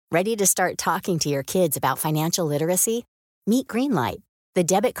Ready to start talking to your kids about financial literacy? Meet Greenlight, the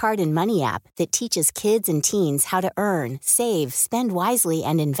debit card and money app that teaches kids and teens how to earn, save, spend wisely,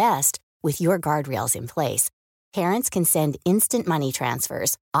 and invest with your guardrails in place. Parents can send instant money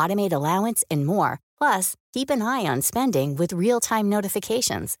transfers, automate allowance, and more. Plus, keep an eye on spending with real-time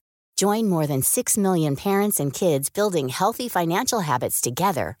notifications. Join more than 6 million parents and kids building healthy financial habits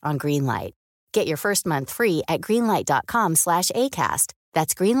together on Greenlight. Get your first month free at greenlight.com/ACAST.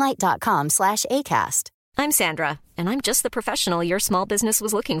 That's greenlight.com/ACAST. I'm Sandra, and I'm just the professional your small business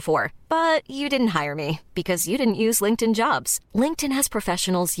was looking for. But you didn't hire me because you didn't use LinkedIn Jobs. LinkedIn has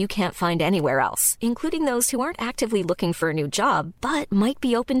professionals you can't find anywhere else, including those who aren't actively looking for a new job, but might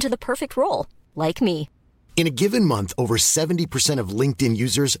be open to the perfect role, like me. In a given month, over 70% of LinkedIn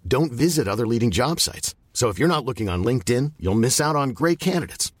users don't visit other leading job sites. So if you're not looking on LinkedIn, you'll miss out on great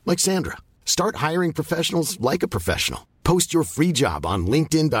candidates like Sandra. Start hiring professionals like a professional. Post your free job on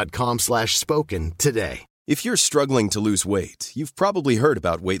linkedin.com/spoken today. If you're struggling to lose weight, you've probably heard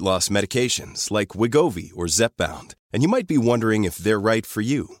about weight loss medications like Wegovy or Zepbound, and you might be wondering if they're right for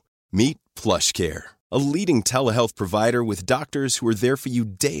you. Meet PlushCare, a leading telehealth provider with doctors who are there for you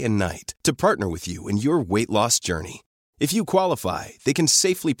day and night to partner with you in your weight loss journey. If you qualify, they can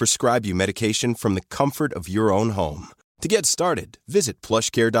safely prescribe you medication from the comfort of your own home. To get started, visit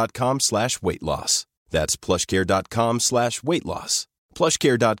plushcare.com/weightloss. That's plushcare.com/weightloss.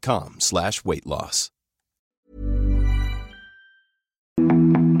 plushcare.com/weightloss.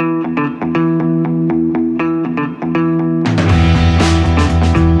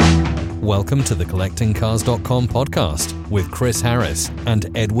 Welcome to the CollectingCars.com podcast with Chris Harris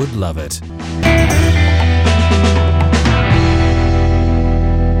and Edward Lovett.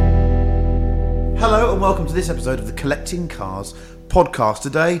 Hello and welcome to this episode of the Collecting Cars podcast.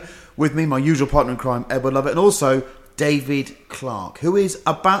 Today, with me, my usual partner in crime, Edward Lovett, and also David Clark, who is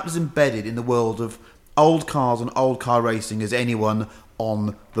about as embedded in the world of old cars and old car racing as anyone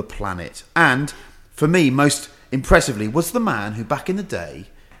on the planet. And, for me, most impressively, was the man who, back in the day,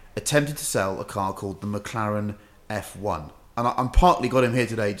 attempted to sell a car called the McLaren F1. And I'm partly got him here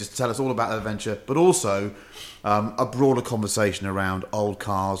today just to tell us all about that adventure, but also a broader conversation around old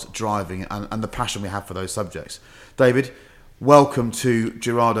cars, driving, and the passion we have for those subjects. David, welcome to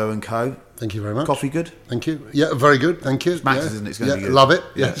Girardo & Co. Thank you very much. Coffee good? Thank you. Yeah, very good. Thank you. It's Max's, isn't it? It's going to be good. Love it.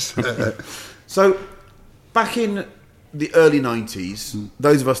 Yeah. Yes. So, back in the early 90s,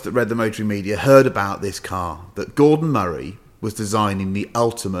 those of us that read the motoring media heard about this car, that Gordon Murray was designing the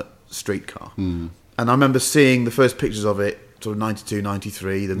ultimate street car. And I remember seeing the first pictures of it, sort of 92,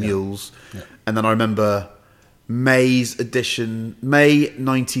 93, the mules. Yeah. And then I remember May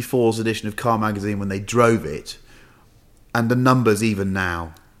 94's edition of Car Magazine when they drove it. And the numbers even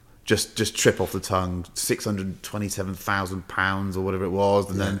now just trip off the tongue. £627,000 or whatever it was.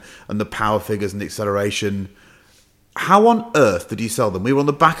 And the power figures and the acceleration. How on earth did you sell them? We were on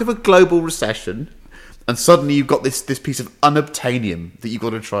the back of a global recession. And suddenly you've got this piece of unobtainium that you've got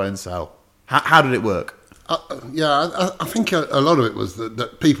to try and sell. How did it work? I think a lot of it was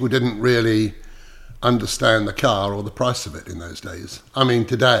that people didn't really understand the car or the price of it in those days. I mean,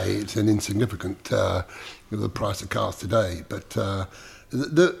 today it's an insignificant the price of cars today. But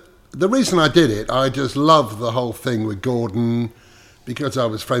the reason I did it, I just loved the whole thing with Gordon because I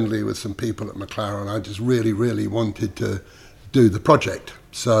was friendly with some people at McLaren. I just really, really wanted to do the project.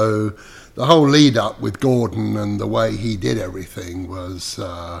 So the whole lead up with Gordon and the way he did everything was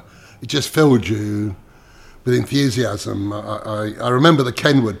it just filled you with enthusiasm. I remember the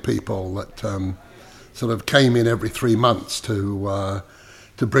Kenwood people that sort of came in every 3 months to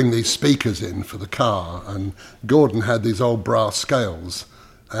bring these speakers in for the car, and Gordon had these old brass scales,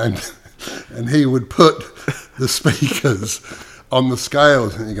 and he would put the speakers on the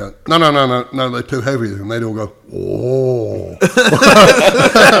scales, and you go, no, they're too heavy, and they'd all go, oh.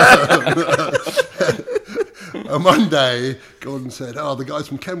 And one day, Gordon said, the guys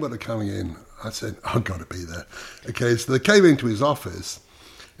from Kenwood are coming in. I said, I've got to be there. Okay, so they came into his office,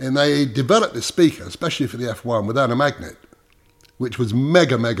 and they developed this speaker, especially for the F1, without a magnet, which was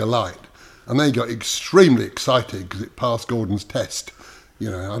mega, mega light. And they got extremely excited because it passed Gordon's test.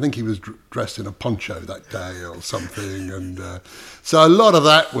 You know, I think he was dressed in a poncho that day or something. And so a lot of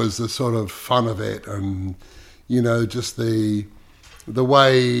that was the sort of fun of it, and, you know, just the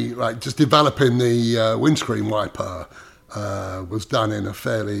way, like, just developing the windscreen wiper was done in a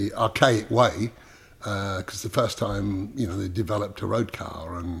fairly archaic way, because the first time, you know, they developed a road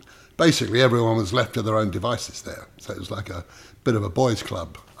car, and basically everyone was left to their own devices there. So it was like a bit of a boys'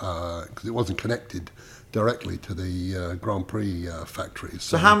 club, because it wasn't connected directly to the Grand Prix factories.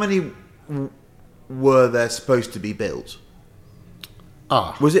 So how many were there supposed to be built?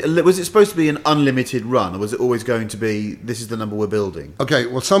 Was it supposed to be an unlimited run, or was it always going to be, this is the number we're building? Okay,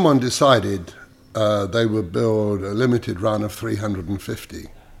 well, someone decided they would build a limited run of 350.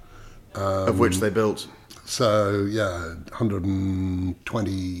 Of which they built? So,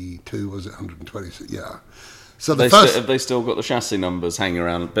 122, was it? 126, yeah. So have they still got the chassis numbers hanging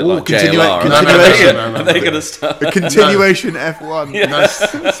around a bit like continuation. JLR? Are they going to start? A continuation F1. Yeah. No,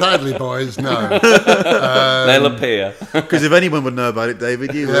 sadly, boys, no. They'll appear. Because if anyone would know about it,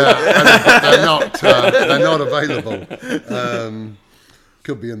 David, you would. They're not available.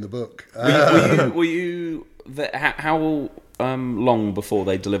 Could be in the book. Were you how long before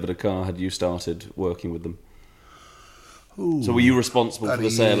they delivered a car had you started working with them? So were you responsible for the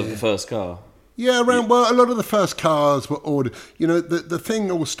sale of the first car? Yeah, well, a lot of the first cars were ordered. You know, the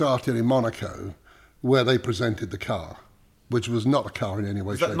thing all started in Monaco, where they presented the car, which was not a car in any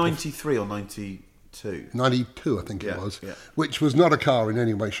way, Was shape, that 93 or 92? 92, I think it was, which was not a car in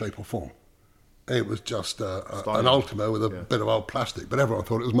any way, shape or form. It was just an Ultima with a bit of old plastic, but everyone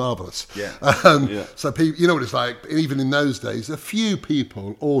thought it was marvellous. Yeah. So, you know what it's like, even in those days, a few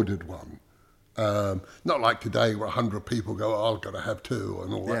people ordered one. Not like today where 100 people go, oh, I've got to have two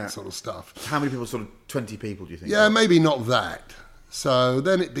and all that sort of stuff. How many people, sort of 20 people, do you think? Yeah, maybe not that. So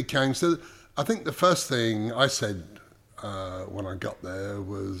then it became, so I think the first thing I said when I got there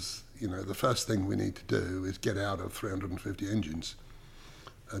was, the first thing we need to do is get out of 350 engines.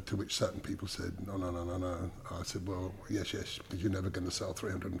 To which certain people said, no. I said, well, yes, because you're never going to sell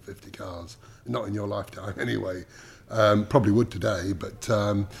 350 cars. Not in your lifetime anyway. Probably would today, but...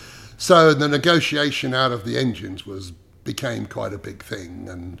 so the negotiation out of the engines became quite a big thing.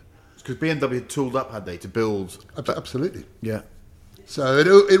 And because BMW had tooled up, had they, to build... Absolutely. Yeah. So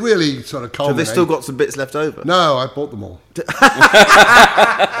it really sort of culminated. So they still got some bits left over? No, I bought them all.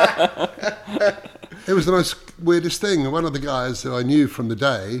 It was the most weirdest thing. One of the guys who I knew from the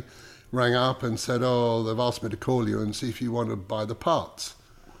day rang up and said, oh, they've asked me to call you and see if you want to buy the parts.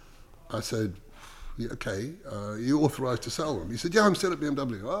 I said, yeah, okay, you authorised to sell them? He said, yeah, I'm still at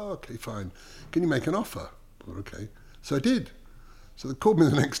BMW. Oh, okay, fine. Can you make an offer? Well, okay. So I did. So they called me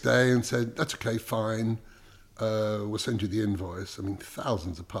the next day and said, that's okay, fine. We'll send you the invoice. I mean,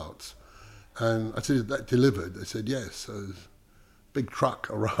 thousands of parts. And I said, is that delivered? They said, yes. So big truck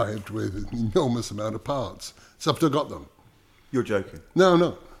arrived with an enormous amount of parts. So I've still got them. You're joking?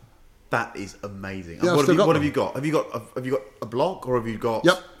 No. That is amazing. Yeah, what have you got? Have you got a block, or have you got?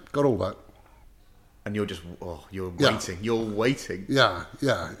 Yep, got all that. And you're just you're waiting. You're waiting. Yeah.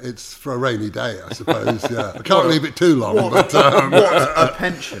 It's for a rainy day, I suppose. Yeah, I can't leave it too long. What a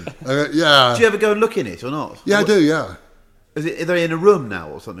pension. Yeah. Do you ever go and look in it or not? Yeah, I do. Yeah. Are they in a room now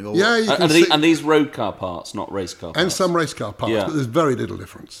or something? Or yeah, you can see. And these road car parts, not race car parts. And some race car parts, but there's very little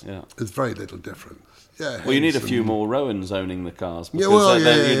difference. Yeah. There's very little difference. Yeah. Well, you need a few more Rowans owning the cars, because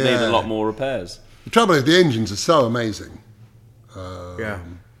you'd need a lot more repairs. The trouble is the engines are so amazing. Yeah.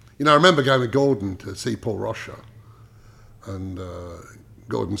 I remember going with Gordon to see Paul Rocha, and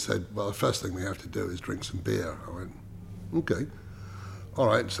Gordon said, well, the first thing we have to do is drink some beer. I went, okay. All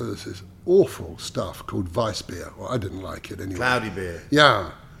right, so there's this awful stuff called Weiss beer. Well, I didn't like it anyway. Cloudy beer.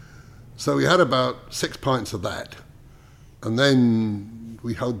 Yeah. So we had about 6 pints of that. And then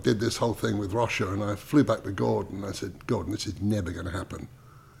we did this whole thing with Rocha, and I flew back to Gordon. I said, Gordon, this is never going to happen.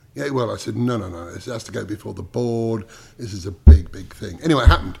 Yeah, well, I said, no. This has to go before the board. This is a big, big thing. Anyway, it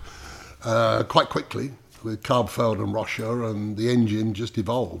happened quite quickly with Carbfeld and Rocha, and the engine just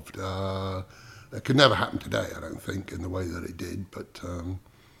evolved. It could never happen today, I don't think, in the way that it did. But and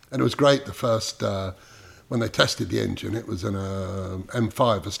it was great. The first when they tested the engine, it was in a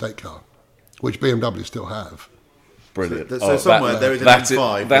M5 estate car, which BMW still have. Brilliant. So somewhere there is an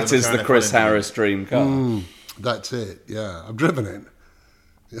M5. That is the Chris Harris dream car. That's it. Yeah, I've driven it.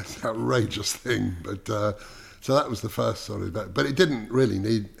 It's an outrageous thing, but so that was the first sort of, but it didn't really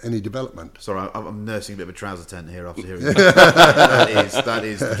need any development. Sorry, I'm nursing a bit of a trouser tent here after hearing that. That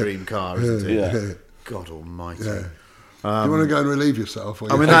is the dream car, isn't it? Yeah. God Almighty. Yeah. Do you want to go and relieve yourself?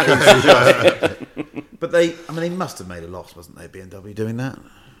 I mean, that is. But they must have made a loss, wasn't they? BMW doing that.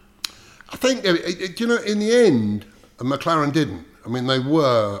 I think in the end, McLaren didn't. I mean, they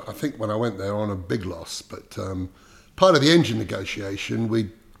were. I think when I went there on a big loss, but part of the engine negotiation, we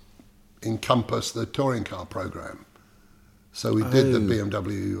encompassed the touring car program. So we did the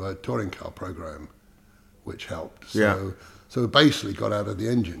BMW touring car program, which helped. So we basically got out of the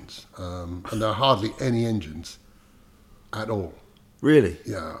engines, and there are hardly any engines at all. Really?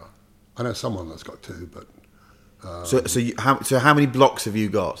 Yeah, I know someone that's got two, but so how many blocks have you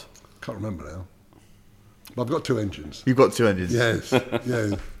got? Can't remember now. But I've got two engines. You've got two engines. Yes,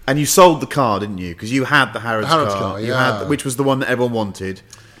 yeah. And you sold the car, didn't you? Because you had the Harrods Harrods car. car, You yeah. had, which was the one that everyone wanted.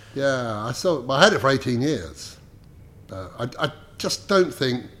 Yeah, I had it for 18 years. I just don't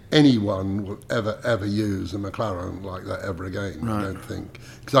think anyone will ever use a McLaren like that ever again. Right. I don't think,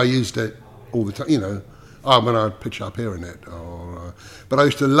 because I used it all the time. You know, when I'd pitch up here in it, but I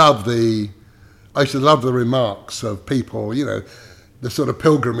used to love the remarks of people. You know, the sort of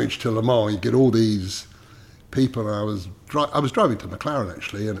pilgrimage to Le Mans. You get all these people. And I was driving to McLaren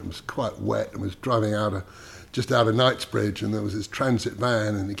actually, and it was quite wet. And was driving just out of Knightsbridge, and there was this transit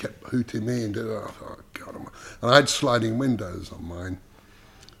van, and he kept hooting me and oh God! And I had sliding windows on mine.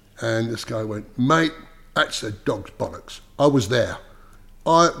 And this guy went, mate, that's a dog's bollocks. I was there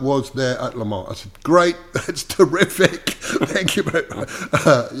at Le Mans. I said, great, that's terrific. Thank you very much.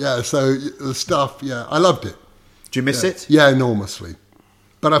 So the stuff, I loved it. Do you miss it? Yeah, enormously.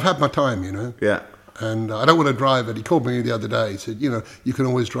 But I've had my time, you know. Yeah. And I don't want to drive it. He called me the other day. He said, you know, you can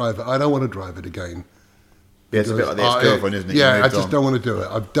always drive it. I don't want to drive it again. Yeah, it's a bit like the ex-girlfriend, isn't it? Yeah, I just don't want to do it.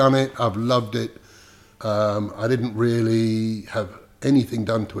 I've done it. I've loved it. I didn't really have anything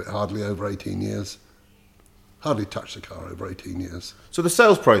done to it hardly over 18 years. Hardly touched the car over 18 years. So the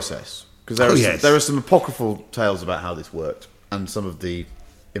sales process, because there are some apocryphal tales about how this worked, and some of the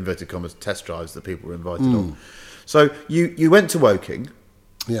inverted commas test drives that people were invited on. So you went to Woking,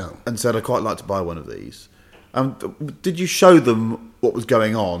 and said, I'd quite like to buy one of these. Did you show them what was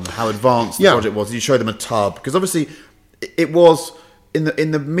going on, how advanced the project was? Did you show them a tub? Because obviously it was in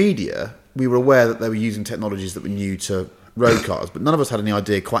the media. We were aware that they were using technologies that were new to road cars, but none of us had any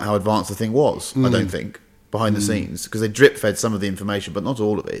idea quite how advanced the thing was, I don't think, behind the scenes, because they drip-fed some of the information, but not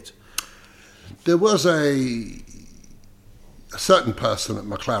all of it. There was a certain person at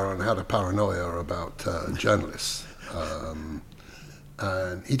McLaren had a paranoia about journalists,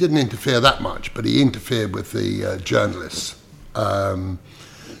 and he didn't interfere that much, but he interfered with the journalists.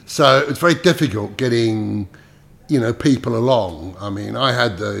 So it was very difficult getting, people along. I mean, I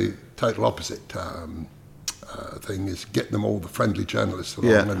had the total opposite thing, is get them all the friendly journalists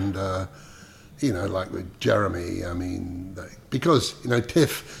along, and like with Jeremy, I mean, because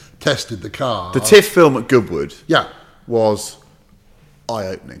TIFF tested the car. The TIFF film at Goodwood, yeah, was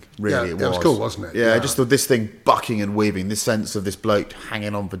eye-opening. Really, it was cool, wasn't it? Yeah, I just thought this thing bucking and weaving, this sense of this bloke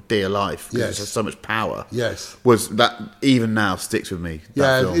hanging on for dear life because it has so much power. Yes, was that even now sticks with me.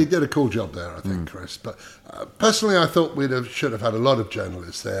 Yeah, he did a cool job there, I think, Chris. But personally, I thought should have had a lot of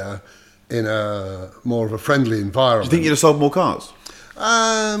journalists there in a more of a friendly environment. Do you think you'd have sold more cars?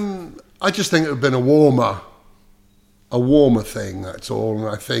 I just think it would have been a warmer thing, that's all, and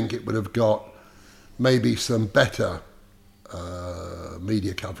I think it would have got maybe some better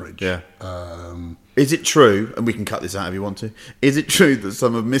media coverage. Yeah. Is it true, and we can cut this out if you want to, is it true that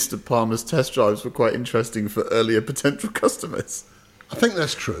some of Mr. Palmer's test drives were quite interesting for earlier potential customers? I think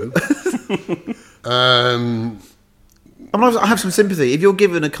that's true. I have some sympathy. If you're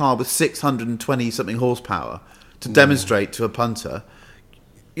given a car with 620-something horsepower to demonstrate to a punter,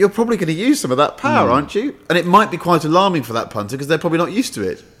 you're probably going to use some of that power, aren't you? And it might be quite alarming for that punter because they're probably not used to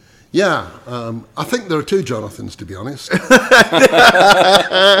it. Yeah, I think there are two Jonathans, to be honest.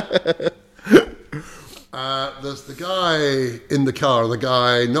 There's the guy in the car, the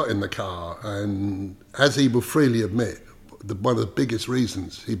guy not in the car, and as he will freely admit, one of the biggest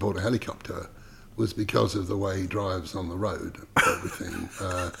reasons he bought a helicopter was because of the way he drives on the road and everything.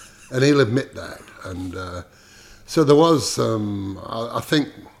 And he'll admit that. And so there was, I think,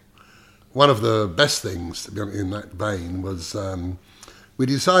 one of the best things, to be honest, in that vein was we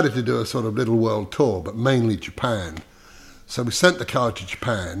decided to do a sort of little world tour, but mainly Japan. So we sent the car to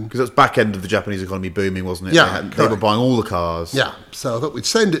Japan. Because that's back end of the Japanese economy booming, wasn't it? Yeah, they were buying all the cars. Yeah, so I thought we'd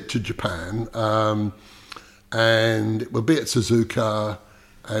send it to Japan, and it would be at Suzuka,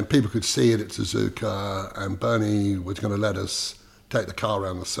 and people could see it at Suzuka, and Bernie was going to let us take the car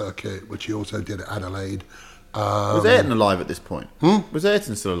around the circuit, which he also did at Adelaide. Was Ayrton alive at this point? Was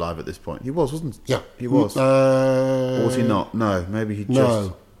Ayrton still alive at this point? He was, wasn't he? Yeah. He was. Or was he not? No, maybe he just...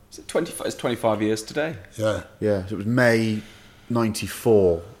 No. It's 25 years today. Yeah. Yeah, so it was May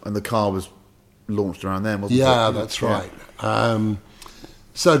 94, and the car was launched around then, wasn't it? Yeah, that's right.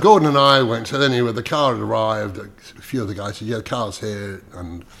 So Gordon and I went, so then the car had arrived, a few of the guys said, the car's here.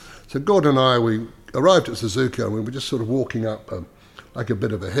 And so Gordon and I, we arrived at Suzuka, and we were just sort of walking up like a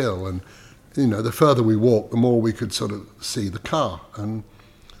bit of a hill, and the further we walked, the more we could sort of see the car. And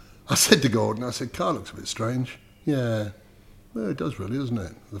I said to Gordon, car looks a bit strange. Yeah, well, it does really, doesn't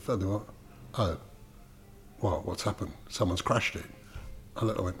it? The further we went, oh, well, what's happened? Someone's crashed it. I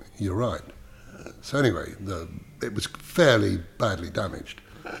went, you're right. So anyway, it was fairly badly damaged.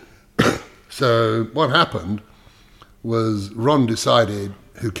 So what happened was Ron decided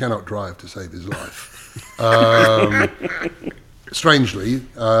who cannot drive to save his life, strangely,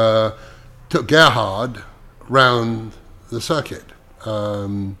 took Gerhard round the circuit.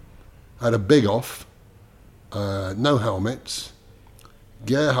 Had a big off, no helmets.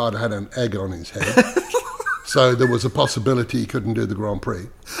 Gerhard had an egg on his head, so there was a possibility he couldn't do the Grand Prix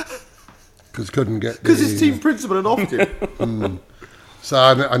because his team principal had offed him. So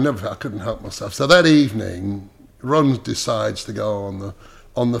I couldn't help myself. So that evening, Ron decides to go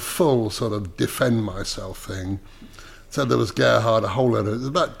on the full sort of defend myself thing. So there was Gerhard, a whole lot of, there's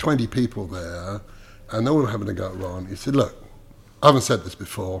about 20 people there, and they were having a go at Ron. He said, look, I haven't said this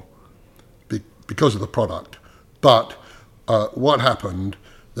before because of the product, but what happened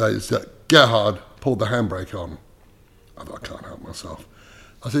is that Gerhard pulled the handbrake on. I thought, I can't help myself.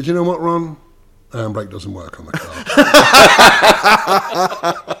 I said, you know what, Ron? The handbrake doesn't work on the car.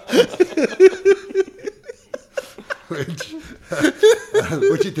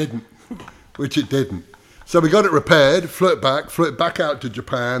 Which it didn't. So we got it repaired, flew it back out to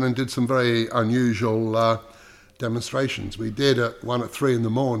Japan, and did some very unusual demonstrations. We did one at 3 a.m.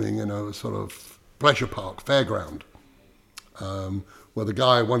 in a sort of pleasure park, fairground, where the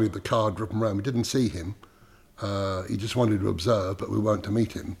guy wanted the car driven around. We didn't see him. He just wanted to observe, but we weren't to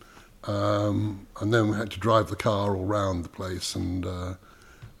meet him. And then we had to drive the car all around the place. And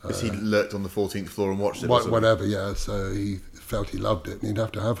because he lurked on the 14th floor and watched it. Whatever, yeah. So he felt he loved it, and he'd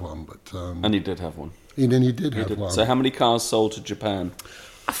have to have one. But and he did have one. He did have one. So how many cars sold to Japan?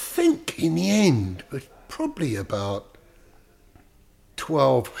 I think in the end, it was probably about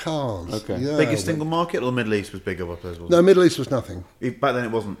 12 cars. Okay. Yeah, biggest single market, or the Middle East was bigger up there as well? No, Middle East was nothing. Back then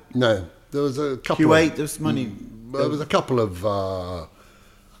it wasn't. No, there was a couple. Kuwait, there was money. There was a couple of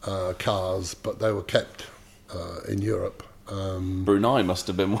cars, but they were kept in Europe. Brunei must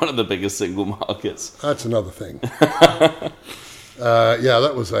have been one of the biggest single markets. That's another thing. Yeah,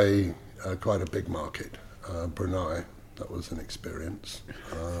 that was quite a big market. Brunei, that was an experience.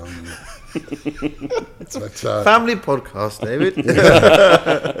 Family podcast, David.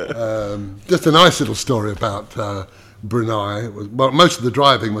 Just a nice little story about Brunei. Most of the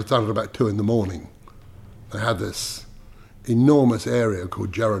driving was done at about 2 a.m. They had this enormous area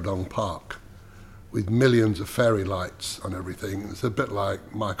called Jeradong Park with millions of fairy lights on everything. It's a bit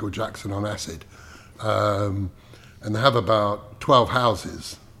like Michael Jackson on acid. And they have about 12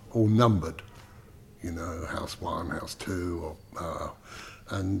 houses, all numbered. You know, house 1, house 2,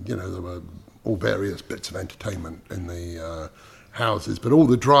 and, you know, there were all various bits of entertainment in the houses. But all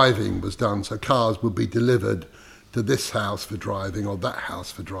the driving was done, so cars would be delivered to this house for driving or that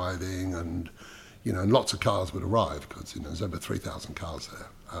house for driving, and, you know, and lots of cars would arrive because, you know, there's over 3,000 cars there.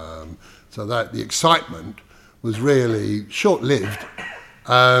 So that the excitement was really short-lived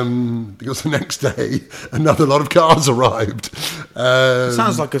because the next day another lot of cars arrived. It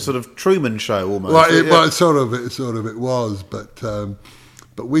sounds like a sort of Truman Show almost. Well, it was,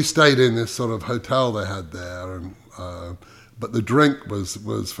 but we stayed in this sort of hotel they had there, and but the drink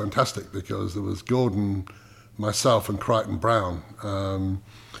was fantastic because there was Gordon, myself, and Crichton Brown.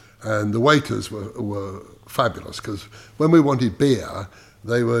 And the waiters were fabulous because when we wanted beer,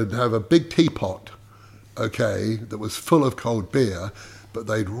 they would have a big teapot, that was full of cold beer, but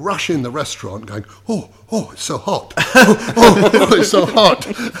they'd rush in the restaurant going, oh, it's so hot. Oh, it's so hot.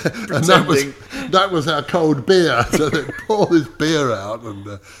 And that was our cold beer. So they'd pour this beer out, and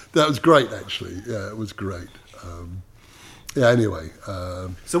that was great, actually. Yeah, it was great. Anyway.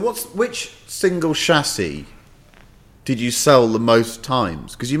 So which single chassis did you sell the most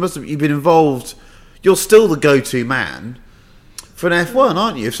times? Because you've been involved, you're still the go-to man for an F1,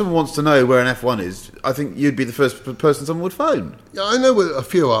 aren't you? If someone wants to know where an F1 is, I think you'd be the first person someone would phone. Yeah, I know a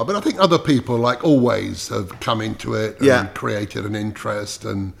few are, but I think other people, like Always, have come into it and created an interest,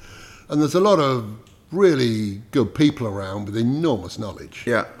 and there's a lot of really good people around with enormous knowledge.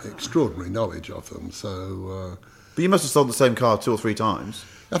 Yeah. Extraordinary knowledge of them. So, but you must have sold the same car 2 or 3 times.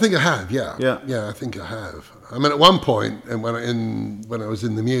 I think I have, yeah. Yeah, I think I have. I mean, at one point, and when I was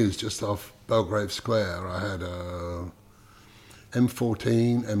in the Mews just off Belgrave Square, I had a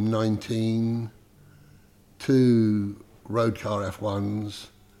M14, M19, 2 road car F1s,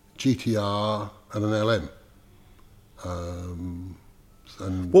 GTR, and an LM.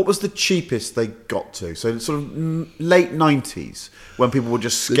 And what was the cheapest they got to? So sort of late 90s, when people were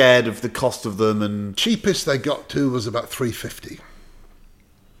just scared of the cost of them. And cheapest they got to was about £350.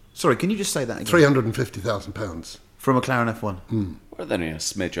 Sorry, can you just say that again? £350,000. For a McLaren F1? Well, they're only a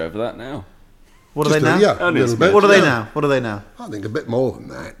smidge over that now. What are they now? Yeah, a little bit. What are they now? What are they now? I think a bit more than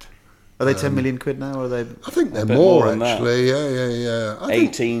that. Are they 10 million quid now, or are they? I think they're bit more more than that. actually. Yeah. I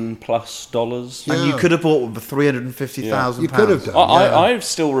think $18+. Yeah. And you could have bought one for £350,000. you could have done. I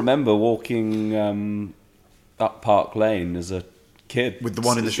still remember walking up Park Lane as a kid With the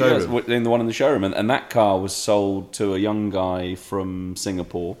one in the showroom? Yes, in the one in the showroom, and that car was sold to a young guy from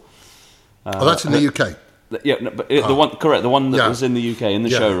Singapore. That's in the UK. Yeah, no, but the one, correct, the one that Yeah. was in the UK in the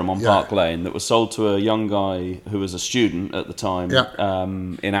Yeah, showroom on yeah. Park Lane, that was sold to a young guy who was a student at the time Yeah.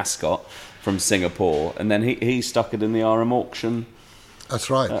 in Ascot from Singapore, and then he stuck it in the RM auction, That's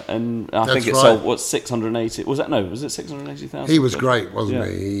right. and I That's think it right. sold 680. Was it 680,000? He was great, wasn't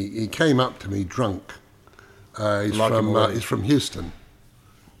Yeah. he? He came up to me drunk. He's Like him already. he's from Houston,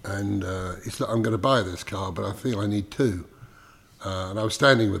 and he said, "I'm going to buy this car, but I feel I need two." And I was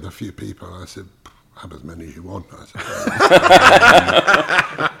standing with a few people, and I said, "Have as many as you want." I said,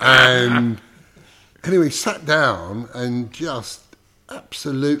 and anyway, he sat down and just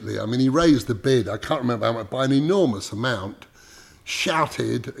absolutely. I mean, he raised the bid. I can't remember how much, by an enormous amount.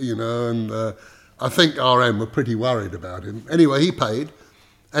 Shouted, and I think RM were pretty worried about him. Anyway, he paid,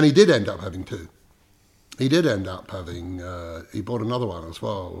 and he did end up having two. He did end up having. He bought another one as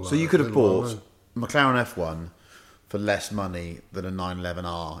well. So you could have a little while bought McLaren F1 for less money than a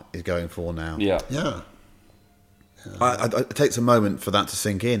 911R is going for now. Yeah. later. It takes a moment for that to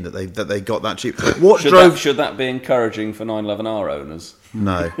sink in that they got that cheap. What drove? Should that be encouraging for 911R owners?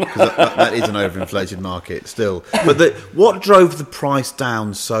 No, because that is an overinflated market still. But what drove the price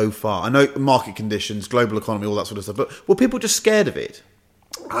down so far? I know market conditions, global economy, all that sort of stuff. But were people just scared of it?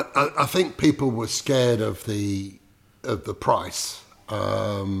 I think people were scared of the price.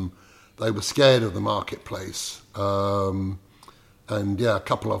 They were scared of the marketplace, and a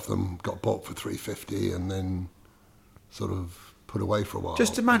couple of them got bought for $350 and then sort of put away for a while.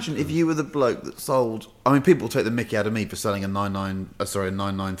 Just imagine if you were the bloke that sold. I mean, people take the mickey out of me for selling a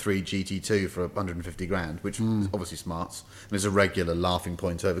 993 GT2 for 150 grand, which is obviously smarts and is a regular laughing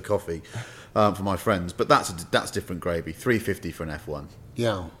point over coffee for my friends. But that's different gravy. $350 for an F1.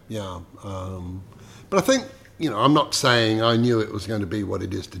 Yeah. But I think, I'm not saying I knew it was going to be what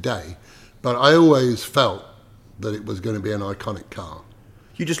it is today, but I always felt that it was going to be an iconic car.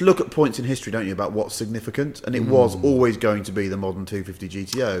 You just look at points in history, don't you, about what's significant, and it was always going to be the modern 250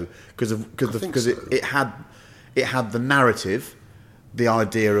 GTO because it had the narrative, the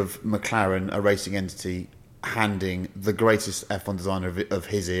idea of McLaren, a racing entity, handing the greatest F1 designer of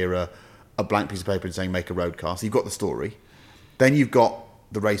his era a blank piece of paper and saying make a road car. So you've got the story, then you've got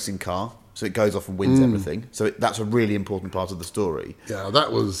the racing car, so it goes off and wins everything. So that's a really important part of the story. Yeah,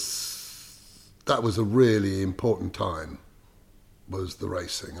 that was a really important time. Was the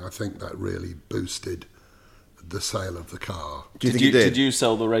racing? I think that really boosted the sale of the car. Do you think it did? Did you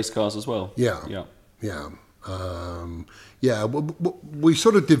sell the race cars as well? Yeah. We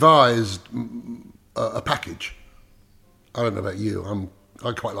sort of devised a package. I don't know about you.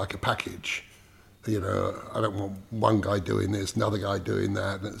 I quite like a package. I don't want one guy doing this, another guy doing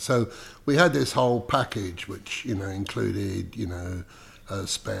that. So we had this whole package, which included a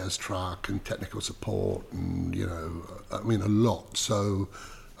spares truck and technical support, and a lot. So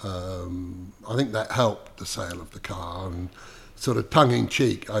I think that helped the sale of the car. And sort of tongue in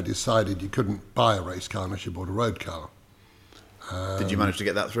cheek, I decided you couldn't buy a race car unless you bought a road car. Did you manage to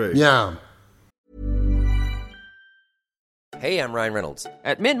get that through? Yeah. Hey, I'm Ryan Reynolds.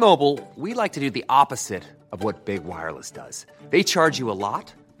 At Mint Mobile, we like to do the opposite of what Big Wireless does. They charge you a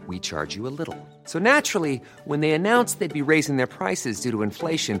lot, we charge you a little. So naturally, when they announced they'd be raising their prices due to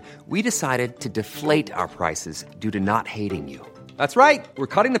inflation, we decided to deflate our prices due to not hating you. That's right. We're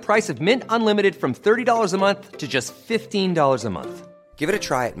cutting the price of Mint Unlimited from $30 a month to just $15 a month. Give it a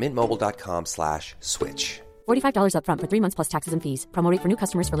try at mintmobile.com/switch. $45 up front for 3 months plus taxes and fees. Promo rate for new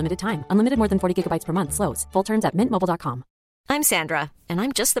customers for limited time. Unlimited more than 40 gigabytes per month. Slows full terms at mintmobile.com. I'm Sandra, and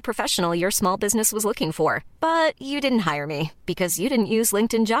I'm just the professional your small business was looking for. But you didn't hire me because you didn't use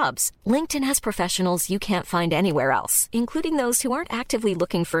LinkedIn Jobs. LinkedIn has professionals you can't find anywhere else, including those who aren't actively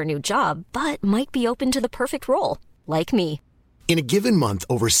looking for a new job, but might be open to the perfect role, like me. In a given month,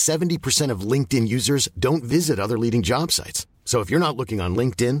 over 70% of LinkedIn users don't visit other leading job sites. So if you're not looking on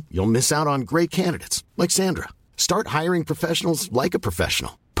LinkedIn, you'll miss out on great candidates like Sandra. Start hiring professionals like a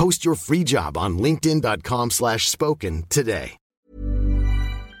professional. Post your free job on linkedin.com/spoken today.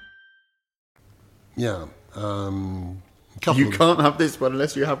 Yeah. You can't have this one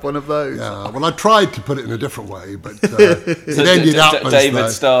unless you have one of those. Yeah, well, I tried to put it in a different way, but it ended up as David though...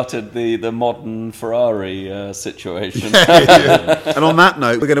 started the modern Ferrari situation. And on that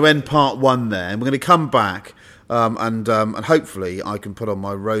note, we're going to end part one there, and we're going to come back And hopefully I can put on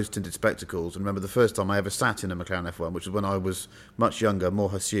my rose-tinted spectacles and remember the first time I ever sat in a McLaren F1, which was when I was much younger, more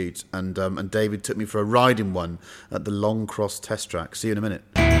hirsute, and David took me for a ride in one at the Long Cross test track. See you in a minute.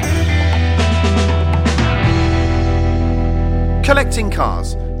 Collecting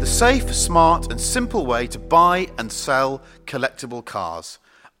Cars, the safe, smart and simple way to buy and sell collectible cars.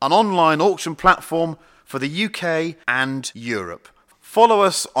 An online auction platform for the UK and Europe. Follow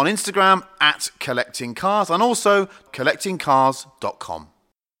us on Instagram at Collecting Cars and also collectingcars.com.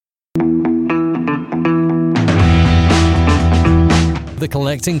 The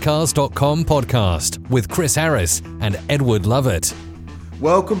CollectingCars.com podcast with Chris Harris and Edward Lovett.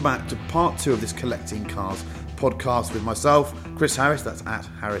 Welcome back to part 2 of this Collecting Cars podcast with myself, Chris Harris, that's at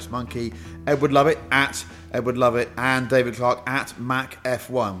Harris Monkey, Edward Lovett at Edward Lovett, and David Clark at Mac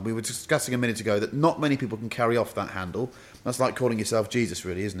F1. We were discussing a minute ago that not many people can carry off that handle. That's like calling yourself Jesus,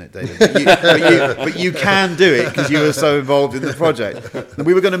 really, isn't it, David? But you can do it because you were so involved in the project. And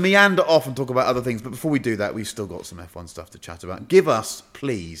we were going to meander off and talk about other things, but before we do that, we've still got some F1 stuff to chat about. Give us,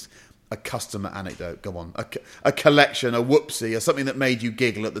 please, a customer anecdote. Go on. A collection, a whoopsie, or something that made you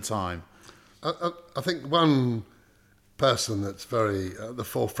giggle at the time. I think one person that's very at the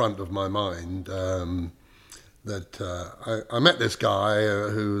forefront of my mind, I met this guy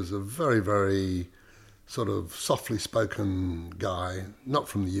who was a very, very sort of softly spoken guy, not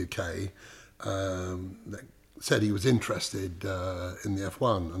from the UK, that said he was interested in the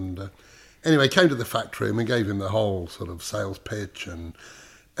F1. And anyway, came to the factory and we gave him the whole sort of sales pitch and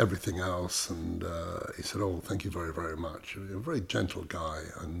everything else, and he said, "Oh, thank you very, very much." A very gentle guy,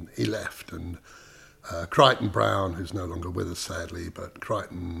 and he left. And Crichton Brown, who's no longer with us sadly, but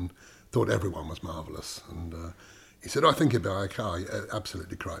Crichton thought everyone was marvellous, and he said, "I think you'd buy a car."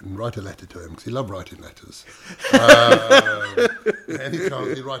 Absolutely, Crichton. Write a letter to him, because he loved writing letters. Any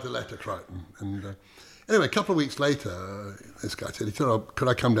chance he'd write a letter, Crichton. And anyway, a couple of weeks later, this guy said, "Could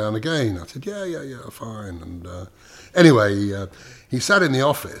I come down again?" I said, yeah, fine. And anyway, he sat in the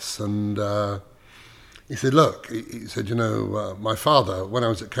office and he said, "Look," he said, "my father, when I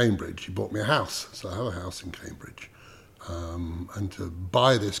was at Cambridge, he bought me a house. So I have a house in Cambridge. And to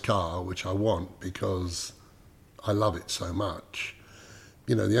buy this car, which I want because I love it so much,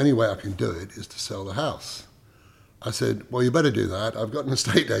 the only way I can do it is to sell the house." I said, "Well, you better do that. I've got an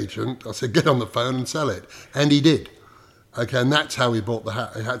estate agent." I said, "Get on the phone and sell it." And he did. Okay, and that's how he bought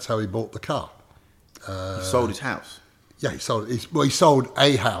that's how he bought the car. He sold his house? Yeah, he sold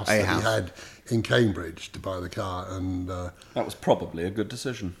a house he had in Cambridge to buy the car. And that was probably a good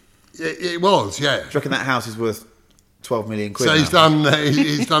decision. It was, yeah. Do you reckon that house is worth 12 million quid? So he's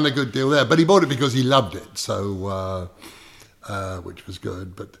done a good deal there. But he bought it because he loved it, so which was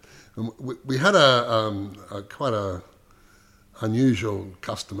good. But we had a quite a unusual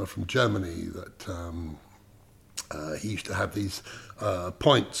customer from Germany that he used to have these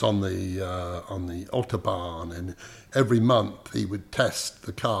points on the Autobahn, and every month he would test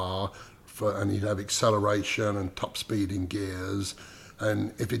the car and he'd have acceleration and top speed in gears,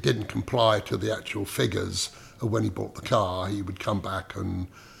 and if it didn't comply to the actual figures of when he bought the car, he would come back and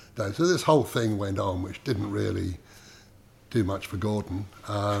so this whole thing went on, which didn't really do much for Gordon.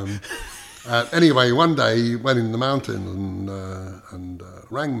 Anyway, one day he went in the mountain and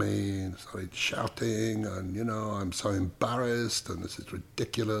rang me and started shouting, and I'm so embarrassed and this is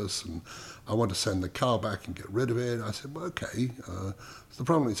ridiculous and I want to send the car back and get rid of it. I said, "Well, okay, what's the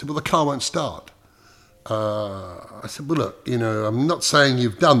problem?" He said, "Well, the car won't start." I said, "Well, look, I'm not saying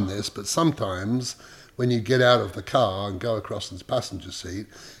you've done this, but sometimes when you get out of the car and go across the passenger seat,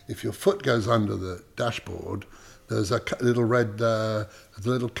 if your foot goes under the dashboard, there's a little red,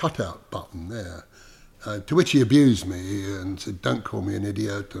 little cutout button there." To which he abused me and said, "Don't call me an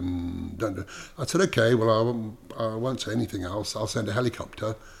idiot," and don't. I said, "Okay, well, I won't say anything else. I'll send a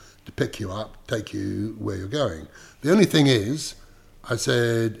helicopter to pick you up, take you where you're going. The only thing is," I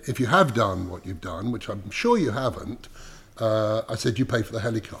said, "if you have done what you've done, which I'm sure you haven't," I said, "you pay for the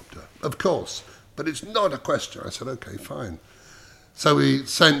helicopter." "Of course, but it's not a question." I said, "Okay, fine." So we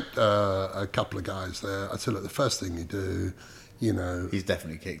sent a couple of guys there. I said, "Look, the first thing you do, He's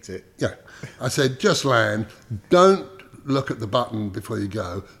definitely kicked it. Yeah. I said, just land. Don't look at the button before you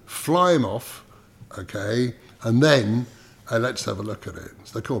go. Fly him off, okay? And then let's have a look at it."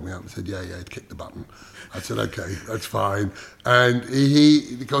 So they called me up and said, yeah, he'd kicked the button. I said, "Okay, that's fine." And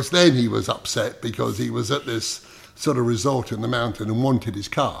because then he was upset because he was at this sort of resort in the mountain and wanted his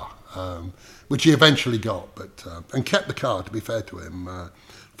car, which he eventually got, but and kept the car, to be fair to him,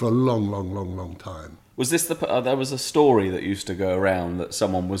 for a long, long, long, long time. Was this there was a story that used to go around that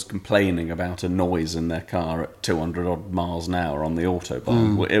someone was complaining about a noise in their car at 200 odd miles an hour on the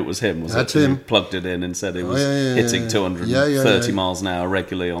autobahn. It was him, was That's it? him. He plugged it in and said it was hitting 230 miles an hour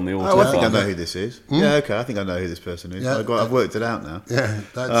regularly on the autobahn. Oh, I think I know who this is. Yeah, okay, I think I know who this person is. Yeah. I've worked it out now. Yeah,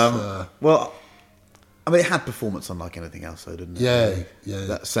 that's... Well, I mean, it had performance unlike anything else, though, didn't it? Yeah.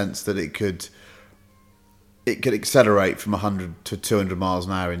 That sense that it could accelerate from 100 to 200 miles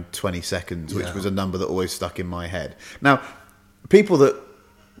an hour in 20 seconds, which was a number that always stuck in my head. Now, people that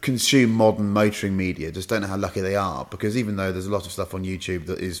consume modern motoring media just don't know how lucky they are, because even though there's a lot of stuff on YouTube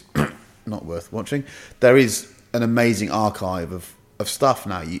that is not worth watching, there is an amazing archive of stuff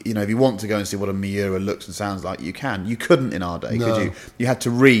now. You know, if you want to go and see what a Miura looks and sounds like, you can. You couldn't in our day, could you? You had to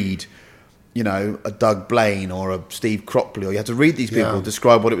read, you know, a Doug Blaine or a Steve Cropley, or you had to read these people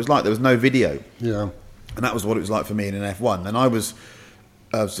describe what it was like. There was no video. Yeah. And that was what it was like for me in an F1. And I was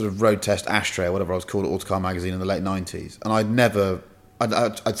sort of road test ashtray, or whatever I was called at Autocar magazine in the late 90s. And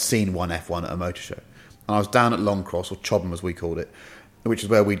I'd seen one F1 at a motor show. And I was down at Longcross, or Chobham as we called it, which is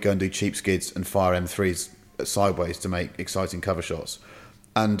where we'd go and do cheap skids and fire M3s sideways to make exciting cover shots.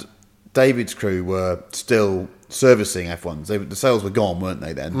 And David's crew were still servicing F1s. The sales were gone, weren't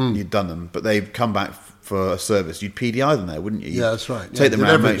they then? You'd done them, but they'd come back for a service. You'd PDI them there, wouldn't you? Yeah, that's right. Take them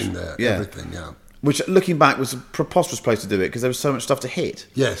around. Everything there. Yeah. Everything, yeah. Which, looking back, was a preposterous place to do it, because there was so much stuff to hit.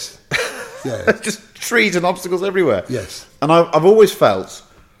 Yes. Yeah. Just trees and obstacles everywhere. Yes. And I've always felt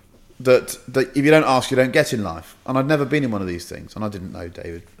that if you don't ask, you don't get in life. And I'd never been in one of these things, and I didn't know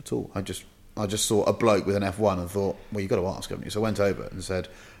David at all. I just saw a bloke with an F1 and thought, well, you've got to ask, haven't you? So I went over and said,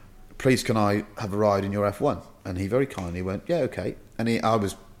 please, can I have a ride in your F1? And he very kindly went, yeah, okay. And I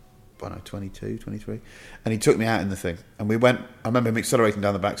was, I don't know, 22, 23. And he took me out in the thing. And we went, I remember him accelerating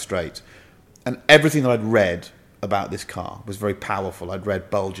down the back straight. And everything that I'd read about this car was very powerful. I'd read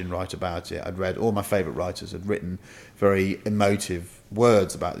Bulgin write about it. I'd read, all my favourite writers had written very emotive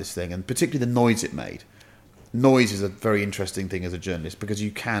words about this thing, and particularly the noise it made. Noise is a very interesting thing as a journalist, because you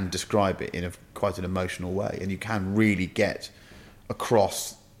can describe it in quite an emotional way, and you can really get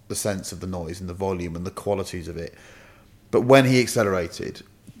across the sense of the noise and the volume and the qualities of it. But when he accelerated,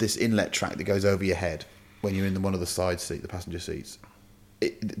 this inlet track that goes over your head when you're in one of the side seats, the passenger seats,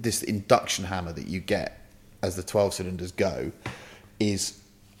 this induction hammer that you get as the 12 cylinders go is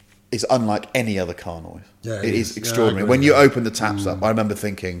unlike any other car noise. Yeah, it is extraordinary. When you open the taps up, I remember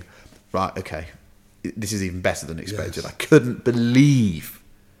thinking, right, okay, this is even better than expected. I couldn't believe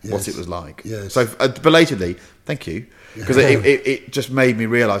what it was like. Yes. So belatedly, thank you, because it just made me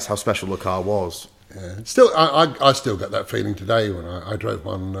realise how special the car was. Yeah. Still, I still get that feeling today when I drove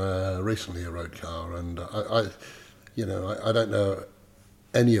one recently, a road car, and I don't know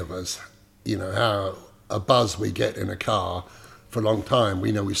any of us, how a buzz we get in a car for a long time.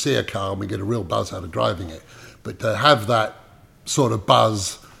 We see a car and we get a real buzz out of driving it, but to have that sort of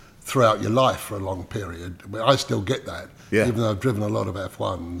buzz throughout your life for a long period, I still get that, even though I've driven a lot of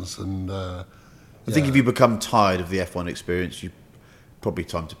F1s. And I think if you become tired of the F1 experience, you probably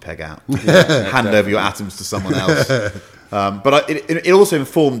time to peg out. Hand over your atoms to someone else. But it also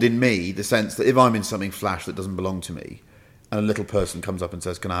informed in me the sense that if I'm in something flash that doesn't belong to me, and a little person comes up and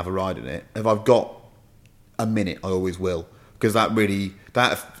says, can I have a ride in it? If I've got a minute, I always will. Because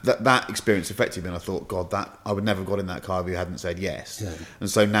that experience affected me, and I thought, God, I would never have got in that car if you hadn't said yes. Yeah. And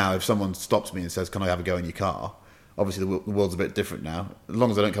so now if someone stops me and says, can I have a go in your car? Obviously the world's a bit different now. As long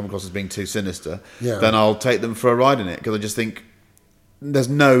as I don't come across as being too sinister, then I'll take them for a ride in it, because I just think there's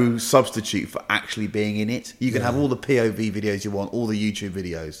no substitute for actually being in it. You can have all the POV videos you want, all the YouTube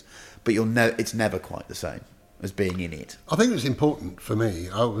videos, but it's never quite the same as being in it. I think it was important for me.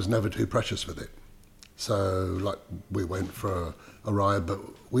 I was never too precious with it. So, like, we went for a ride, but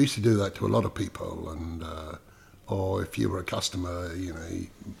we used to do that to a lot of people. And or if you were a customer,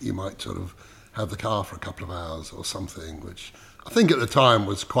 you might sort of have the car for a couple of hours or something, which I think at the time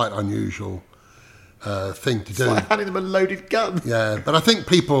was quite unusual thing to do. It's like handing them a loaded gun. Yeah, but I think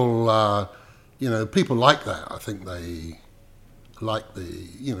people, people like that. I think they like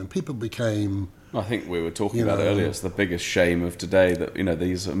people became... I think we were talking about it earlier. It's the biggest shame of today that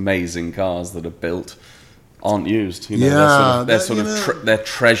these amazing cars that are built aren't used. They're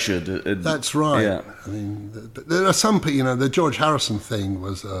treasured. That's right. Yeah. I mean, there are some people. The George Harrison thing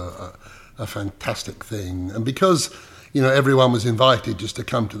was a fantastic thing, and because everyone was invited just to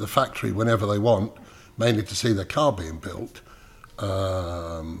come to the factory whenever they want, mainly to see their car being built,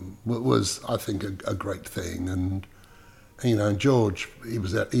 was I think a great thing. And and George, he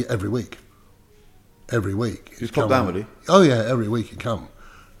was there every week. Every week. He'd pop down, would he? Oh yeah, every week he'd come.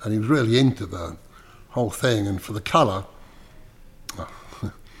 And he was really into the whole thing. And for the colour,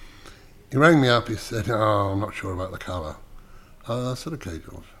 He rang me up, he said, I'm not sure about the colour. I said, OK,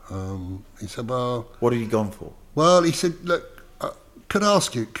 George. He said, well... What had you gone for? Well, he said, look, could I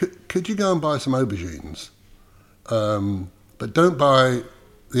ask you, could you go and buy some aubergines? But don't buy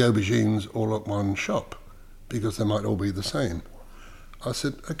the aubergines all at one shop, because they might all be the same. I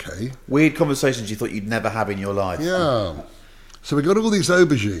said, OK. Weird conversations you thought you'd never have in your life. Yeah. So we got all these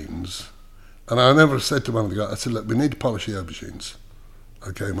aubergines, and I never said to one of the guys, I said, look, we need to polish the aubergines.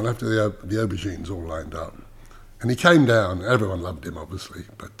 OK, we'll have to the aubergines all lined up. And he came down, everyone loved him, obviously,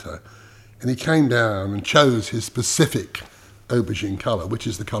 but and he came down and chose his specific aubergine colour, which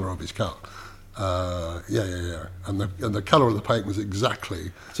is the colour of his car. Yeah. And the colour of the paint was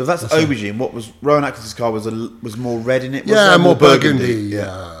exactly... So if that's aubergine, what was... Rowan Atkinson's car was more red in it? Yeah, more burgundy.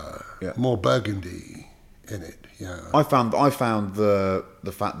 Yeah. More burgundy in it, yeah. I found the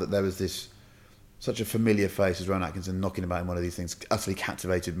fact that there was this... Such a familiar face as Rowan Atkinson knocking about in one of these things utterly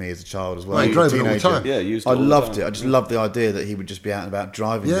captivated me as a child as well. Well, he drove it all the time. Yeah, used it I all the loved time. it. I just loved the idea that he would just be out and about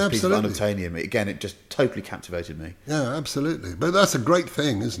driving this piece absolutely. of unobtainium. Again, it just totally captivated me. Yeah, absolutely. But that's a great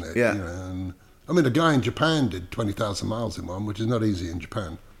thing, isn't it? Yeah. You know, and, I mean, a guy in Japan did 20,000 miles in one, which is not easy in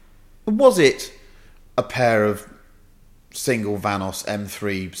Japan. Was it a pair of single Vanos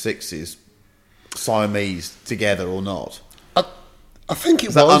M36s, Siamese, together or not? I think it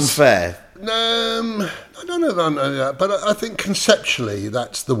Is that was unfair? I don't know if I know that, but I think conceptually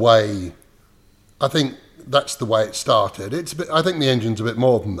that's the way. I think that's the way it started. I think the engine's a bit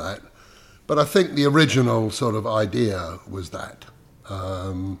more than that, but I think the original sort of idea was that,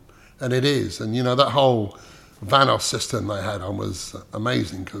 and it is. And you know, that whole Vanos system they had on was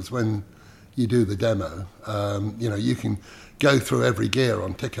amazing, because when you do the demo, you know, you can go through every gear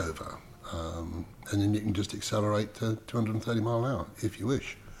on tickover, and then you can just accelerate to 230 mile an hour if you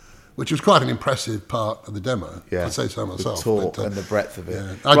wish. Which was quite an impressive part of the demo, if I say so myself. The torque and the breadth of it.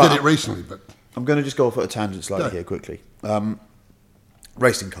 Yeah. I did it recently, but... I'm going to just go off at a tangent slightly here quickly.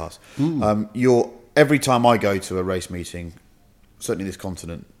 Racing cars. Every time I go to a race meeting, certainly this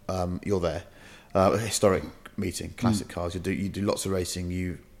continent, you're there. A historic meeting, classic cars. You do lots of racing.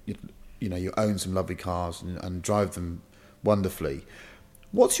 You own some lovely cars and drive them wonderfully.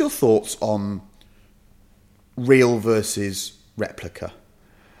 What's your thoughts on real versus replica?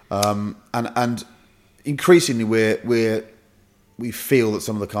 And increasingly we feel that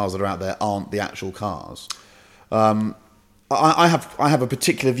some of the cars that are out there aren't the actual cars. I have a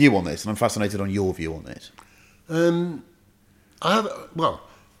particular view on this, and I'm fascinated on your view on it.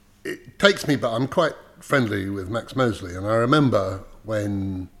 It takes me back. I'm quite friendly with Max Mosley, and I remember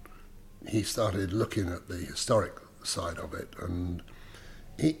when he started looking at the historic side of it, and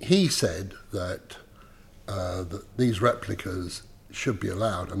he said that these replicas should be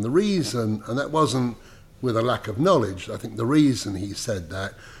allowed. And the reason, and that wasn't with a lack of knowledge, I think the reason he said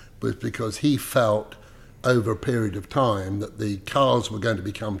that was because he felt over a period of time that the cars were going to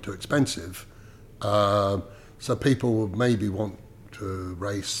become too expensive. So people would maybe want to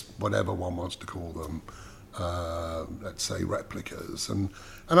race whatever one wants to call them, let's say replicas. And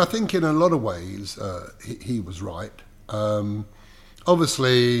I think in a lot of ways he was right.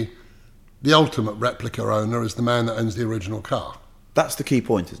 Obviously, the ultimate replica owner is the man that owns the original car. That's the key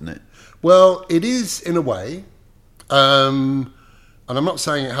point, isn't it? Well, it is in a way, and I'm not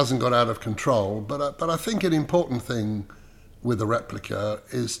saying it hasn't got out of control, but I think an important thing with a replica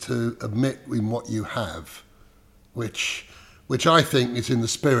is to admit in what you have, which I think is in the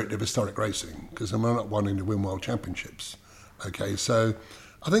spirit of historic racing, because I'm not wanting to win world championships. Okay, so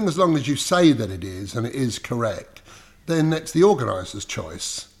I think as long as you say that it is, and it is correct, then it's the organiser's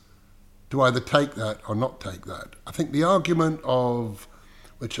choice to either take that or not take that. I think the argument of,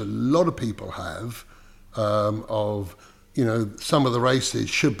 which a lot of people have, of, you know, some of the races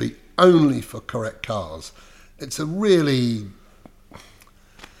should be only for correct cars, it's a really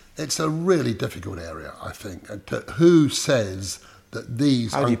difficult area, I think. And who says that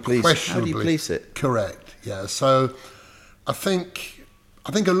these are unquestionably correct? Yeah, so I think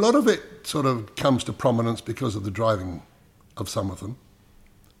a lot of it sort of comes to prominence because of the driving of some of them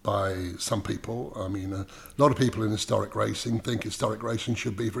by some people. I mean, a lot of people in historic racing think historic racing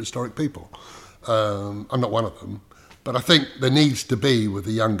should be for historic people. I'm not one of them, but I think there needs to be, with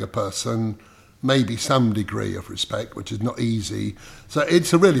the younger person, maybe some degree of respect, which is not easy. So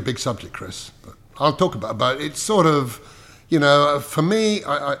it's a really big subject, Chris. But I'll talk about it. It's sort of, you know, for me,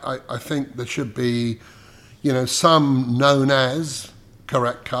 I think there should be, you know, some known as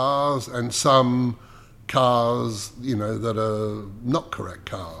correct cars and some cars, you know, that are not correct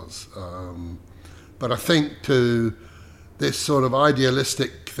cars. But I think to this sort of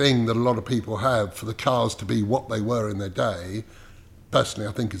idealistic thing that a lot of people have for the cars to be what they were in their day, personally,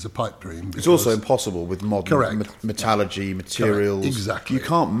 I think it's a pipe dream. It's also impossible with modern metallurgy, materials. Correct. Exactly. You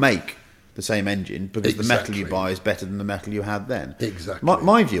can't make the same engine because the metal you buy is better than the metal you had then. Exactly.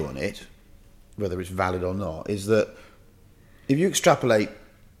 My view on it, whether it's valid or not, is that if you extrapolate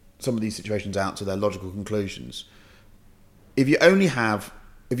some of these situations out to their logical conclusions, if you only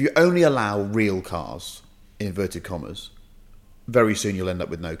allow real cars, in inverted commas, very soon you'll end up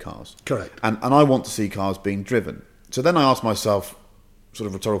with no cars. Correct. And I want to see cars being driven. So then I ask myself sort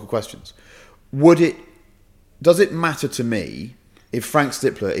of rhetorical questions. Does it matter to me if Frank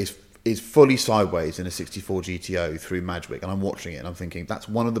Stippler is fully sideways in a 64 GTO through Madgwick, and I'm watching it and I'm thinking, that's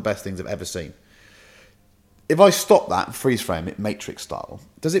one of the best things I've ever seen? If I stop that and freeze frame it Matrix style,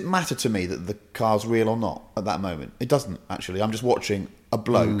 does it matter to me that the car's real or not at that moment? It doesn't, actually. I'm just watching a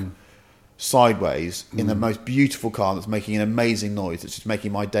bloke sideways in the most beautiful car that's making an amazing noise, that's just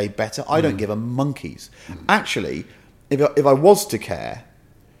making my day better. I don't give a monkey's. Actually, if I was to care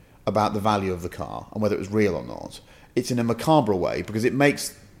about the value of the car and whether it was real or not, it's in a macabre way, because it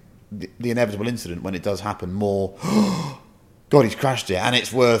makes the inevitable incident, when it does happen, more, God, he's crashed it and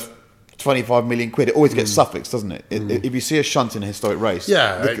it's worth 25 million quid. It always gets suffixed, doesn't it? If you see a shunt in a historic race,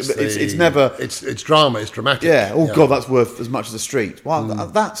 it's never... It's drama, it's dramatic. Yeah, God, that's worth as much as the street. Well,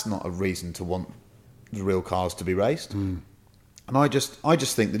 that's not a reason to want the real cars to be raced. And I just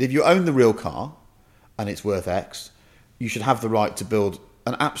think that if you own the real car and it's worth X, you should have the right to build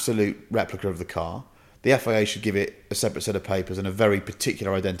an absolute replica of the car. The FIA should give it a separate set of papers and a very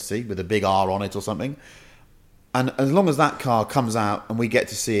particular identity with a big R on it or something. And as long as that car comes out and we get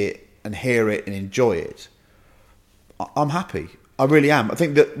to see it and hear it and enjoy it, I'm happy. I really am. I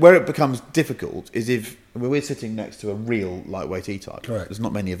think that where it becomes difficult is if we're sitting next to a real lightweight E-Type. Correct. There's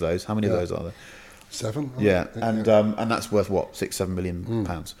not many of those. How many of those are there? 7. Yeah, and that's worth what, £6-7 million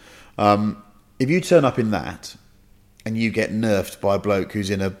pounds. If you turn up in that and you get nerfed by a bloke who's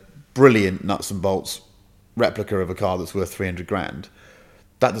in a brilliant nuts and bolts replica of a car that's worth 300 grand,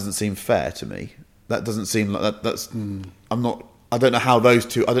 that doesn't seem fair to me. That doesn't seem like that. That's I don't know how those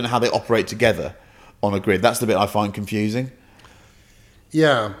two. I don't know how they operate together on a grid. That's the bit I find confusing.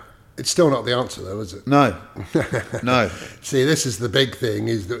 Yeah, it's still not the answer, though, is it? No, no. See, this is the big thing: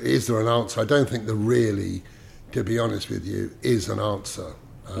 is there an answer? I don't think there really, to be honest with you, is an answer.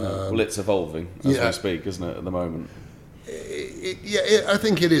 Well, it's evolving as we speak, isn't it? At the moment. I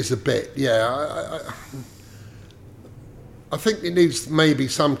think it is a bit. Yeah, I think it needs maybe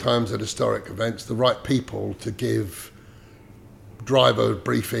sometimes at historic events the right people to give driver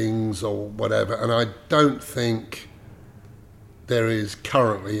briefings or whatever, and I don't think there is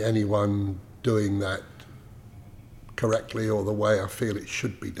currently anyone doing that correctly or the way I feel it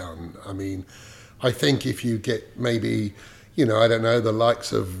should be done. I mean, I think if you get maybe, I don't know, the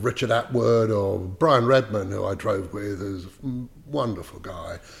likes of Richard Atwood or Brian Redman, who I drove with, who's a wonderful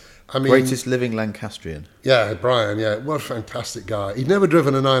guy. I mean, greatest living Lancastrian. Yeah, Brian, what a fantastic guy. He'd never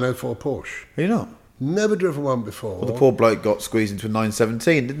driven a 904 Porsche. Are you not? Never driven one before. Well, the poor bloke got squeezed into a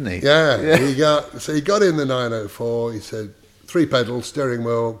 917, didn't he? Yeah. He got in the 904. He said, 3 pedals, steering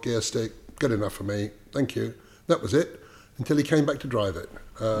wheel, gear stick, good enough for me. Thank you. That was it. Until he came back to drive it.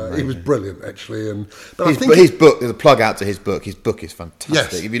 He was brilliant, actually. But his book, there's a plug out to his book. His book is fantastic.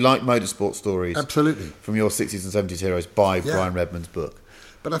 Yes. If you like motorsport stories, absolutely, from your 60s and 70s heroes, buy Brian Redman's book.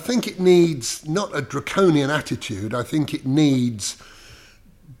 But I think it needs not a draconian attitude. I think it needs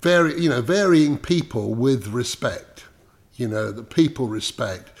varying people with respect, that people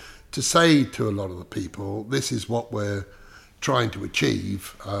respect, to say to a lot of the people, this is what we're trying to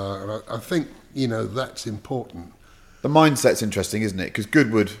achieve. And I think, that's important. The mindset's interesting, isn't it? Because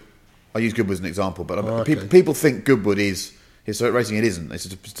Goodwood, I use Goodwood as an example, but people think Goodwood is historic racing. It isn't.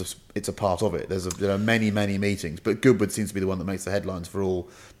 It's a part of it. There are many, many meetings, but Goodwood seems to be the one that makes the headlines for all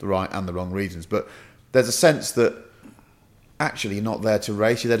the right and the wrong reasons. But there's a sense that actually you're not there to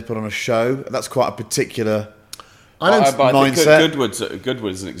race, you're there to put on a show. That's quite a particular mindset.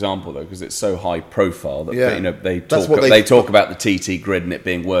 Goodwood is an example, though, because it's so high profile that they talk about the TT grid and it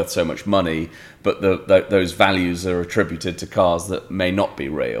being worth so much money, but those values are attributed to cars that may not be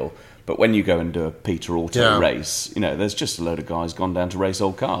real. But when you go and do a Peter Auto race, there's just a load of guys gone down to race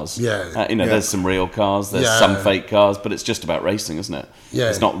old cars. There's some real cars, there's some fake cars, but it's just about racing, isn't it? Yeah.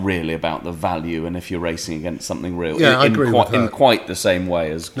 It's not really about the value, and if you're racing against something real, I agree with that. In quite the same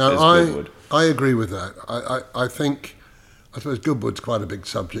way as Goodwood. I agree with that. I suppose Goodwood's quite a big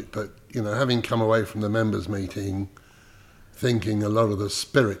subject, but having come away from the members' meeting, thinking a lot of the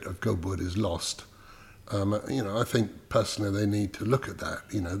spirit of Goodwood is lost. I think personally they need to look at that.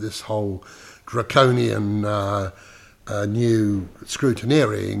 This whole draconian new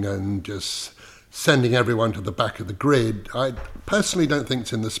scrutineering and just sending everyone to the back of the grid, I personally don't think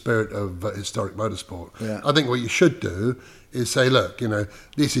it's in the spirit of historic motorsport. Yeah. I think what you should do is say, look,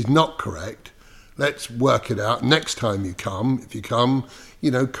 this is not correct. Let's work it out. Next time you come, if you come,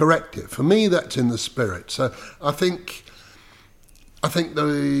 correct it. For me, that's in the spirit. So I think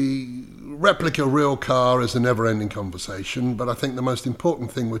the replica real car is a never-ending conversation, but I think the most important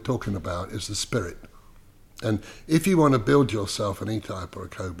thing we're talking about is the spirit. And if you want to build yourself an E-Type or a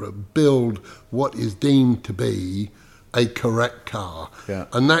Cobra, build what is deemed to be a correct car. Yeah.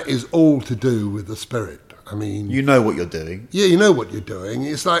 And that is all to do with the spirit. I mean... You know what you're doing. Yeah, you know what you're doing.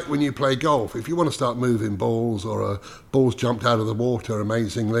 It's like when you play golf. If you want to start moving balls, or a ball's jumped out of the water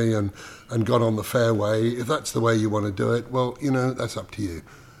amazingly and got on the fairway, if that's the way you want to do it, well, that's up to you.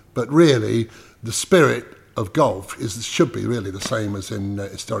 But really, the spirit of golf should be really the same as in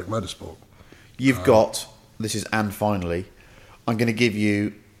historic motorsport. You've got... This is and finally, I'm going to give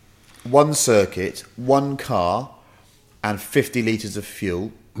you one circuit, one car, and 50 litres of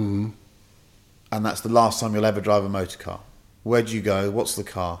fuel. Mm-hmm. And that's the last time you'll ever drive a motor car. Where do you go? What's the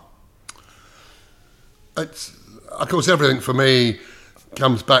car? It's, of course, everything for me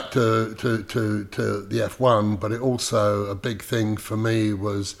comes back to the F1, but it also, a big thing for me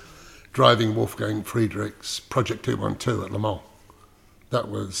was driving Wolfgang Friedrich's Project 212 at Le Mans. That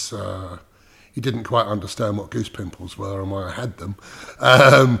was... He didn't quite understand what goose pimples were and why I had them.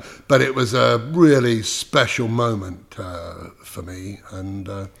 But it was a really special moment for me. And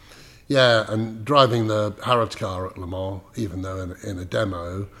and driving the Harrods car at Le Mans, even though in a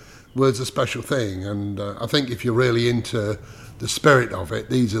demo, was a special thing. And I think if you're really into the spirit of it,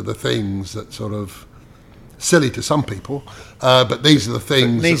 these are the things that sort of... silly to some people, but these are the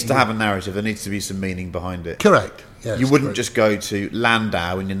things... So it needs to have a narrative. There needs to be some meaning behind it. Correct. Yes, you wouldn't just go to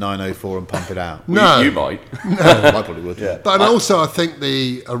Landau in your 904 and pump it out. No. You might. No. I probably would. Yeah. But also I think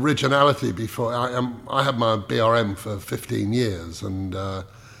the originality before... I had my BRM for 15 years, and I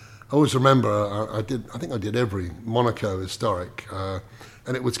always remember I think I did every Monaco historic,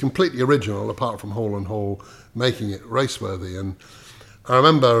 and it was completely original apart from Hall & Hall making it raceworthy. And I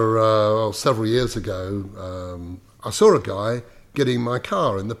remember several years ago, I saw a guy getting my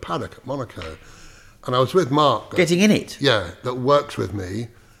car in the paddock at Monaco. And I was with Mark. Getting in it? Yeah, that works with me.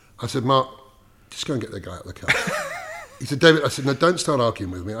 I said, Mark, just go and get the guy out of the car. He said, David, I said, no, don't start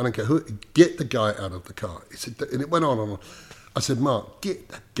arguing with me. I don't care who. Get the guy out of the car. He said, and it went on and on. I said, Mark, get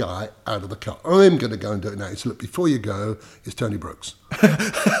the guy out of the car. I'm going to go and do it now. He said, look, before you go, it's Tony Brooks.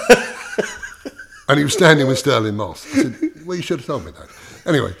 And he was standing with Sterling Moss. I said, well, you should have told me that.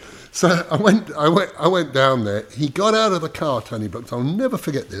 Anyway, so I went down there. He got out of the car, Tony Brooks. I'll never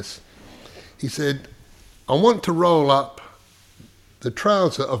forget this. He said, I want to roll up the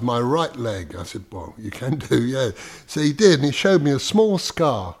trouser of my right leg. I said, well, you can do, yeah. So he did, and he showed me a small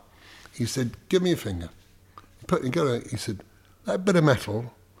scar. He said, give me a finger. He said, that bit of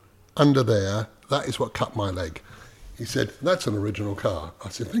metal under there, that is what cut my leg. He said, that's an original car. I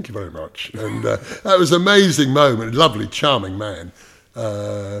said, thank you very much. And that was an amazing moment. Lovely, charming man.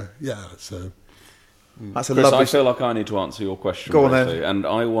 So... That's a Chris, lovely... I feel like I need to answer your question. Go on then. And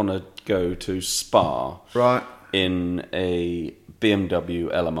I want to go to Spa in a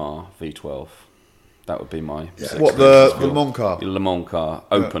BMW LMR V12. That would be my... Yeah. What, the Le Mans car? The Le Mans car,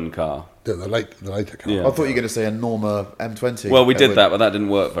 open car. The later car. Yeah. I thought you were going to say a Norma M20. Well, we did that, but that didn't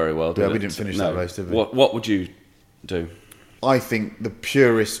work very well, did it? We didn't finish that race, did we? What would you do? I think the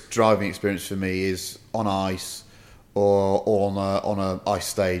purest driving experience for me is on ice or on a ice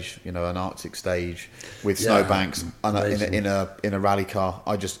stage, an Arctic stage with snowbanks in a rally car.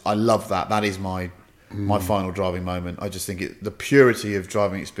 I love that. That is my final driving moment. I just think the purity of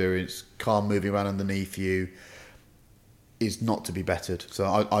driving experience, car moving around underneath you, is not to be bettered.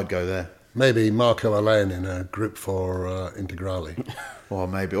 So I'd go there. Maybe Marco Alain in a Group 4 Integrale. Or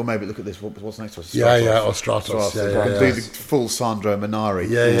maybe look at this. What's next to us? Or Stratos. Do the full Sandro Minari.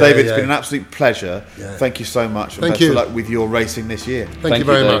 Yeah, David, it's been an absolute pleasure. Yeah. Thank you so much. And Thank best you. of luck with your racing this year. Thank you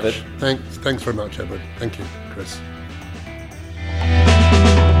very much. David. Thanks very much, Edward. Thank you, Chris.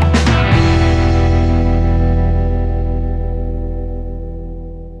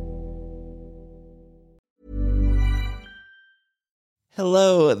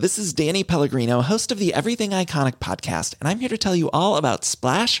 Hello, this is Danny Pellegrino, host of the Everything Iconic podcast, and I'm here to tell you all about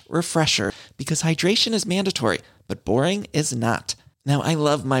Splash Refresher, because hydration is mandatory, but boring is not. Now, I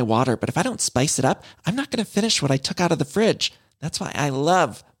love my water, but if I don't spice it up, I'm not going to finish what I took out of the fridge. That's why I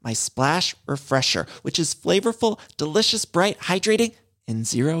love my Splash Refresher, which is flavorful, delicious, bright, hydrating, and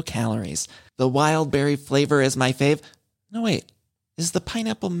 0 calories. The wild berry flavor is my fave. No, wait, is the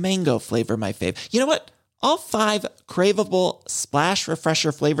pineapple mango flavor my fave? You know what? All 5 craveable Splash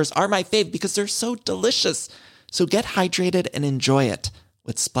Refresher flavors are my fave because they're so delicious. So get hydrated and enjoy it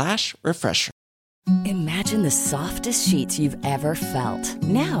with Splash Refresher. Imagine the softest sheets you've ever felt.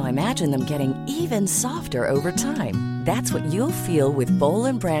 Now imagine them getting even softer over time. That's what you'll feel with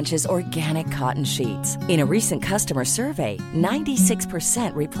Boll & Branch's organic cotton sheets. In a recent customer survey,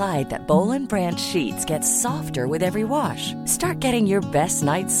 96% replied that Boll & Branch sheets get softer with every wash. Start getting your best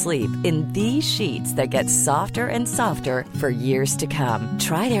night's sleep in these sheets that get softer and softer for years to come.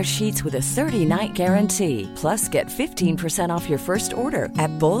 Try their sheets with a 30-night guarantee. Plus, get 15% off your first order at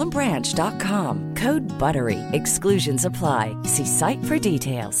bollandbranch.com. Code BUTTERY. Exclusions apply. See site for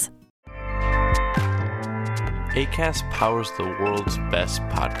details. Acast powers the world's best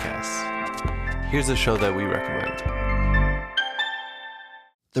podcasts. Here's a show that we recommend.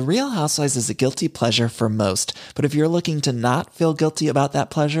 The Real Housewives is a guilty pleasure for most, but if you're looking to not feel guilty about that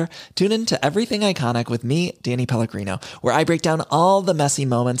pleasure, tune in to Everything Iconic with me, Danny Pellegrino, where I break down all the messy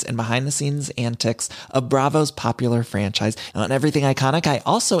moments and behind-the-scenes antics of Bravo's popular franchise. And on Everything Iconic, I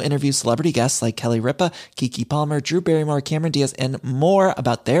also interview celebrity guests like Kelly Ripa, Keke Palmer, Drew Barrymore, Cameron Diaz, and more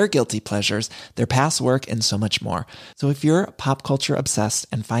about their guilty pleasures, their past work, and so much more. So if you're pop culture obsessed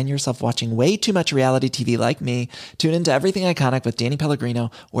and find yourself watching way too much reality TV like me, tune in to Everything Iconic with Danny Pellegrino,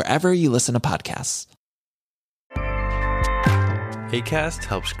 wherever you listen to podcasts. Acast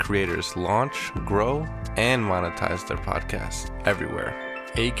helps creators launch, grow, and monetize their podcasts everywhere.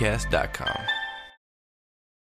 Acast.com.